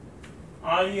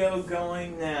Audio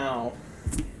going now.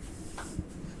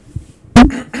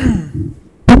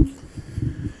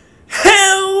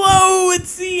 Hello,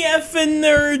 it's the Effin'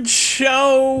 Nerd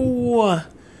Show.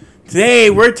 Today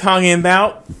we're talking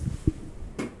about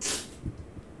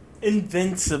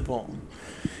Invincible.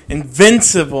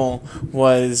 Invincible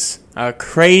was a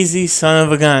crazy son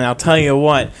of a gun, I'll tell you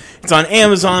what. It's on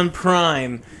Amazon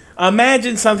Prime.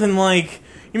 Imagine something like,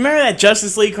 you remember that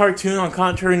Justice League cartoon on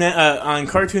Cartoon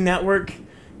Network? You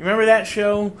remember that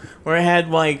show where it had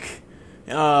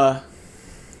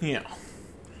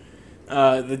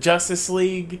the Justice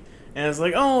League, and it was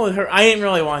like, I didn't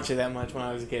really watch it that much when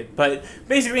I was a kid. But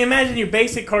basically, imagine your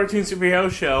basic cartoon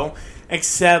superhero show,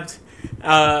 except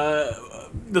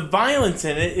the violence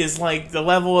in it is like the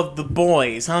level of The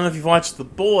Boys. I don't know if you've watched The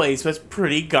Boys, but it's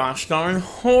pretty gosh darn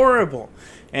horrible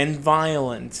and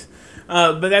violent.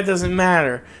 But that doesn't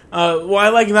matter. What I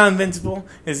like about Invincible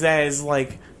is that it's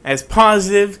like as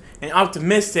positive and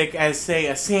optimistic as, say,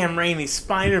 a Sam Raimi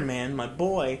Spider-Man, my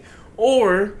boy,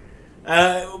 or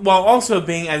while also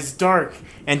being as dark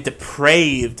and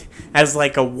depraved as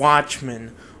like a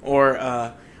Watchmen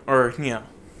or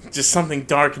just something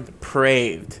dark and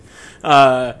depraved.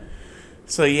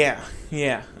 So yeah.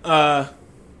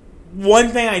 One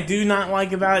thing I do not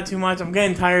like about it too much, I'm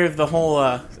getting tired of the whole,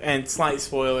 and slight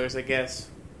spoilers, I guess,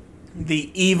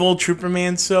 the evil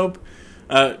Trooperman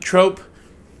trope.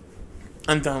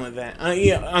 I'm done with that.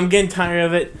 I'm getting tired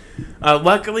of it.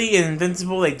 Luckily, in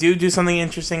Invincible, they do something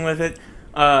interesting with it.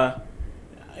 I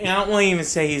don't want to even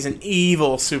say he's an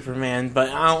evil Superman, but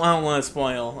I don't want to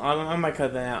spoil. I might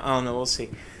cut that out. I don't know. We'll see.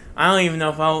 I don't even know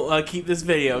if I'll keep this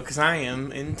video because I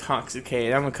am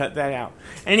intoxicated. I'm going to cut that out.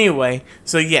 Anyway,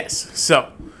 so yes.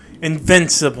 So,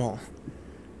 Invincible.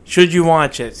 Should you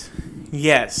watch it?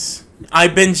 Yes. I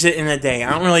binged it in a day.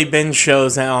 I don't really binge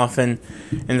shows that often.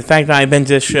 And the fact that I binged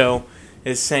this show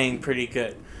is saying pretty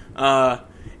good. And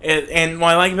what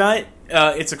I like about it,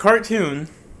 it's a cartoon,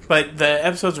 but the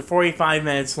episodes are 45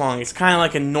 minutes long. It's kind of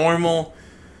like a normal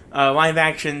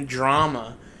live-action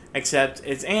drama, except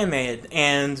it's animated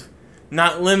and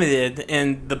not limited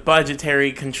in the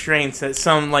budgetary constraints that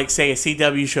some, like, say, a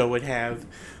CW show would have.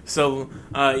 So,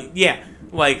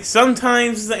 like,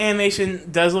 sometimes the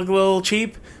animation does look a little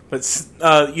cheap, but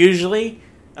usually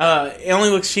it only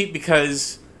looks cheap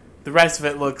because the rest of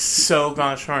it looks so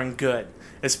gosh darn good,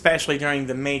 especially during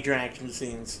the major action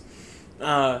scenes.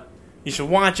 You should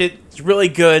watch it. It's really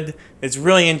good. It's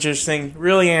really interesting,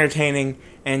 really entertaining,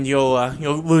 and you'll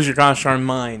lose your gosh darn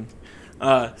mind.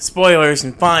 Spoilers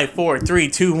in 5, 4, 3,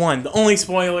 2, 1. The only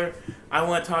spoiler I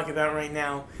want to talk about right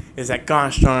now is that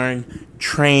gosh darn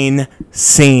train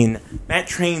scene. That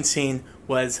train scene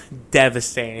was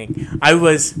devastating. I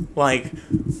was like,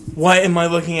 what am I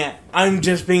looking at? I'm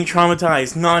just being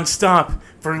traumatized nonstop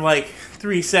for like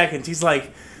 3 seconds. He's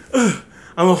like, ugh,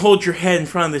 I'm going to hold your head in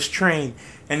front of this train.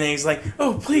 And then he's like,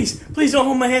 oh, please don't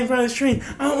hold my head in front of this train.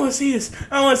 I don't want to see this.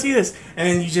 And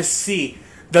then you just see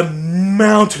the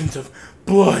mountains of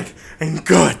blood and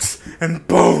guts and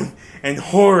bone and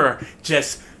horror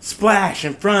just splash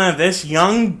in front of this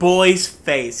young boy's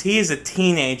face. He is a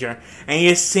teenager, and he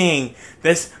is seeing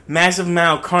this massive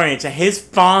amount of carnage that his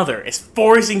father is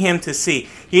forcing him to see.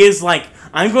 He is like,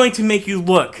 I'm going to make you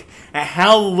look at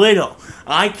how little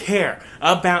I care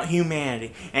about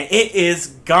humanity. And it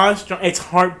is, it's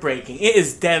heartbreaking. It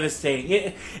is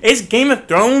devastating. It's Game of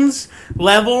Thrones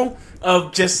level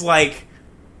of just like,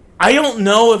 I don't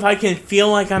know if I can feel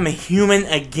like I'm a human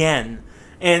again.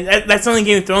 And that's something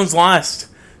Game of Thrones lost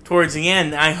towards the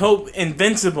end. I hope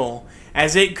Invincible,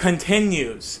 as it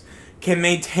continues, can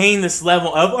maintain this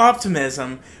level of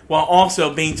optimism while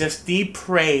also being just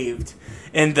depraved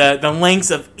in the lengths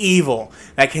of evil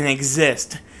that can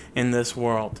exist in this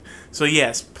world. So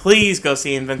yes, please go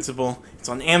see Invincible. It's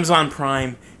on Amazon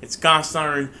Prime. It's gosh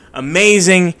darn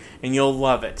amazing, and you'll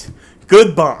love it.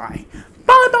 Goodbye.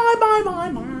 Bye.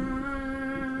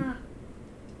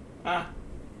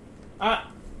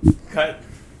 Cut.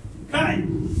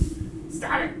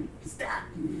 Stop it. Stop.